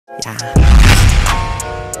Yeah.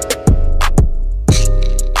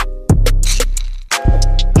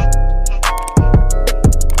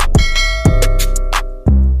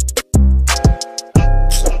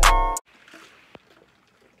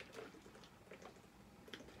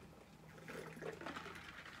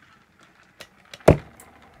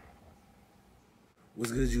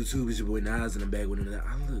 What's good, YouTube? It's your boy Nas, and I'm back with another.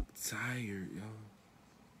 I look tired, yo.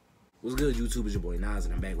 What's good, YouTube? It's your boy Nas,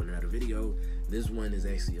 and I'm back with another video. This one is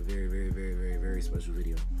actually a very special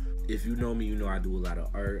video. If you know me, you know I do a lot of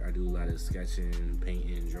art. I do a lot of sketching,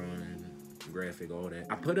 painting, drawing, graphic, all that.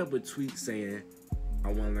 I put up a tweet saying I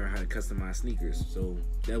want to learn how to customize sneakers. So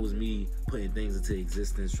that was me putting things into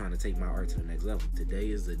existence, trying to take my art to the next level. Today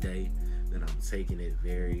is the day that I'm taking it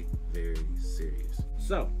very serious.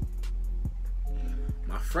 So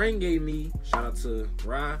my friend gave me, shout out to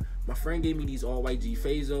Ra, my friend gave me these all white G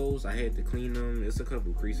Fazos. I had to clean them. It's a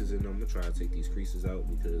couple creases in them. I'm gonna try to take these creases out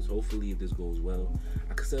because hopefully if this goes well,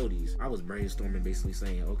 I can sell these. I was brainstorming, basically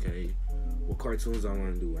saying, okay, what cartoons I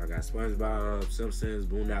want to do? I got SpongeBob, Simpsons,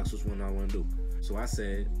 Boondocks, which one I want to do? So I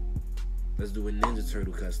said, let's do a Ninja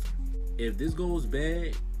Turtle custom. If this goes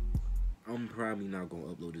bad, I'm probably not gonna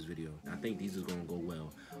upload this video. I think these are gonna go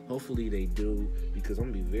well. Hopefully they do, because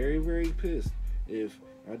I'm gonna be very pissed if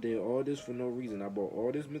I did all this for no reason. I bought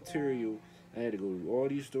all this material. I had to go to all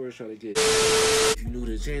these stores trying to get. If you're new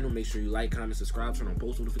to the channel, make sure you like, comment, subscribe, turn on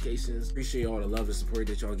post notifications. Appreciate all the love and support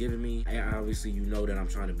that y'all giving me. And obviously, you know that I'm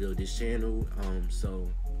trying to build this channel.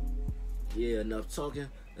 So yeah, enough talking.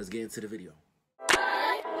 Let's get into the video.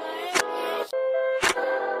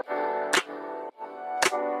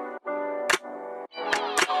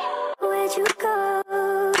 Where'd you go?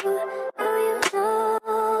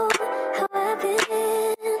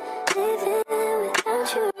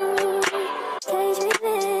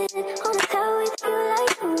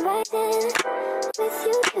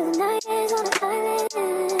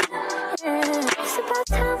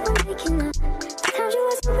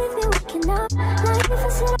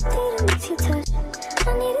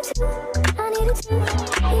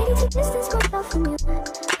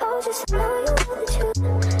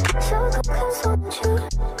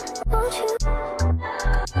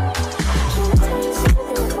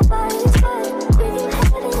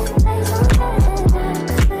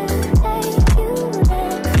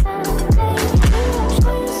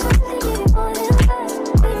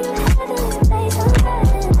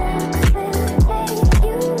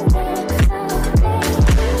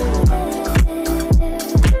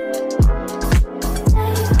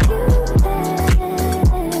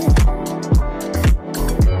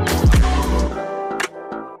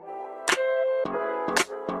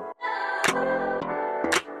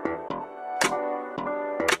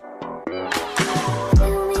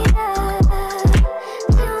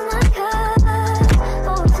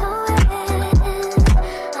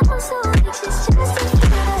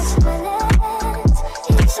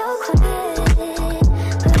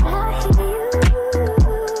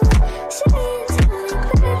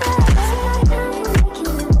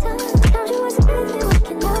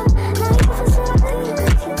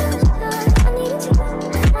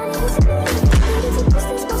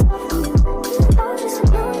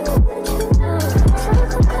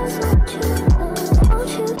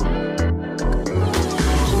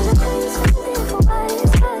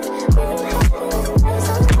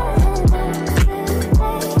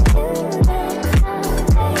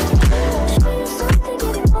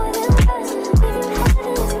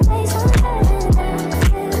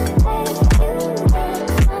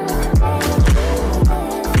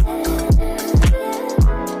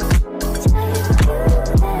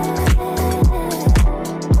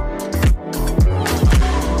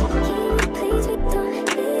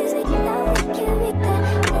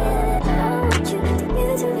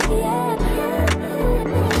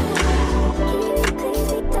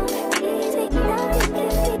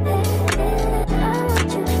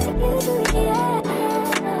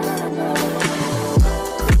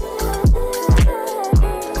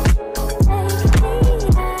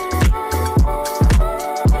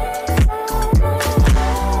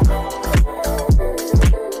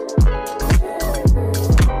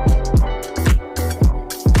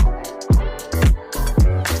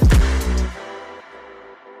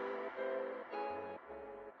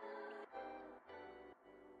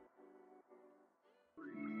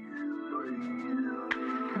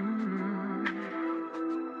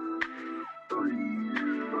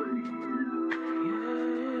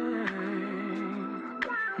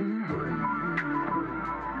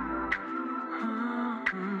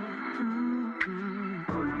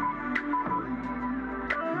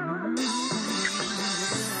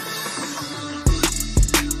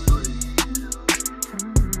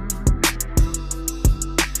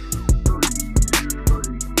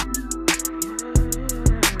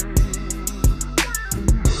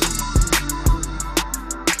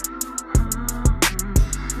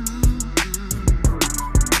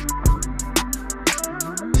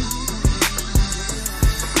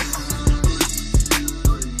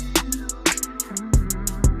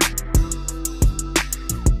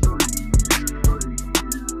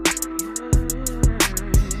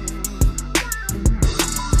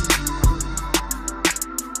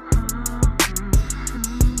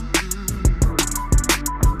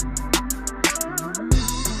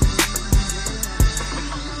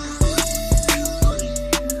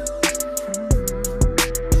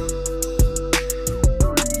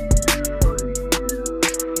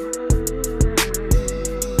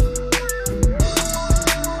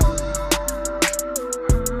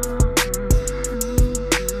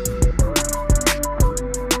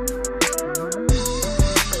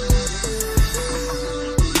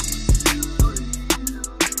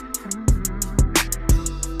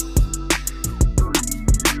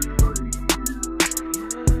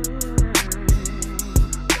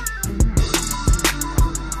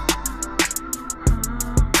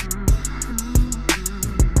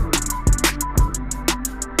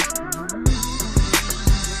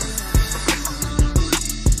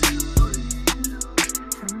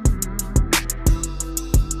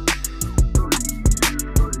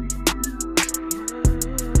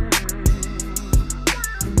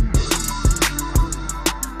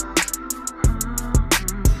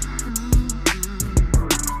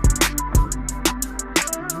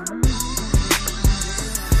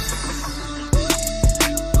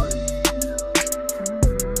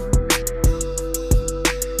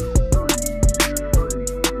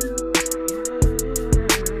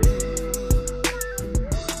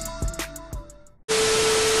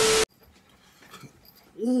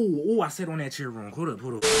 Ooh, I sat on that chair wrong. Hold up.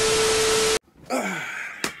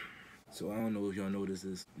 So I don't know if y'all know this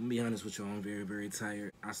is. I'm gonna be honest with y'all, I'm very, very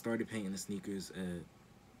tired. I started painting the sneakers at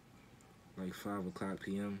like 5 o'clock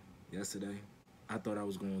p.m. yesterday. I thought I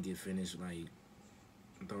was gonna get finished like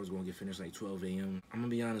 12 a.m. I'm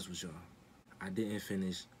gonna be honest with y'all. I didn't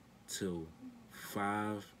finish till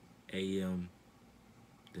 5 a.m.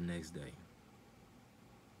 the next day.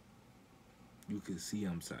 You can see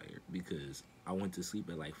I'm tired because I went to sleep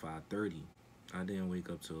at like 5:30. I didn't wake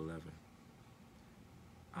up till 11.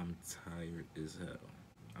 I'm tired as hell.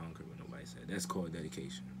 I don't care what nobody said. That's called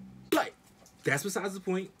dedication. But that's besides the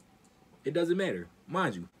point. It doesn't matter.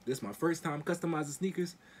 Mind you, this is my first time customizing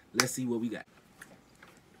sneakers. Let's see what we got.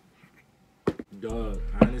 Dog,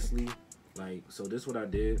 honestly, like, so this is what I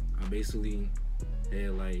did. I basically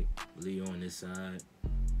had like Leo on this side,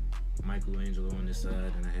 Michelangelo on this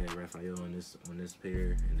side, and I had Raphael on this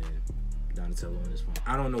pair, and then Donatello on this phone.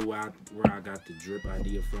 I don't know where I got the drip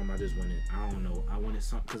idea from. I wanted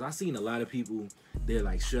something, because I seen a lot of people, they're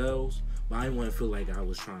like shells, but I didn't want to feel like I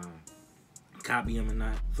was trying to copy them or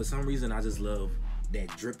not. For some reason, I just love that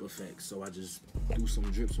drip effect, so I just threw some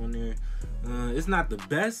drips on there. It's not the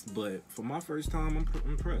best, but for my first time, I'm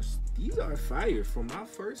impressed. These are fire. For my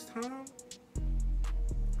first time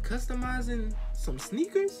customizing some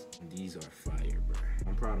sneakers, these are fire, bro.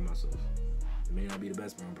 I'm proud of myself. It may not be the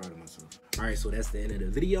best, but I'm proud of myself. All right, so that's the end of the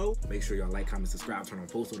video. Make sure y'all like, comment, subscribe, turn on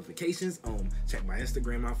post notifications. Check my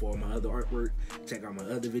Instagram out for all my other artwork. Check out my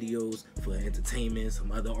other videos for entertainment,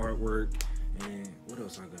 some other artwork, and what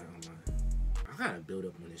else I got on I gotta build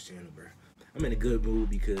up on this channel, bro. I'm in a good mood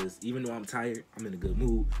because even though I'm tired, I'm in a good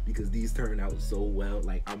mood because these turned out so well.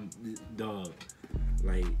 Like, dog.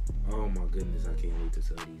 Like, oh my goodness, I can't wait to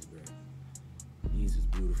sell these, bro. These is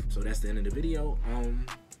beautiful. So that's the end of the video.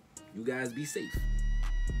 You guys be safe.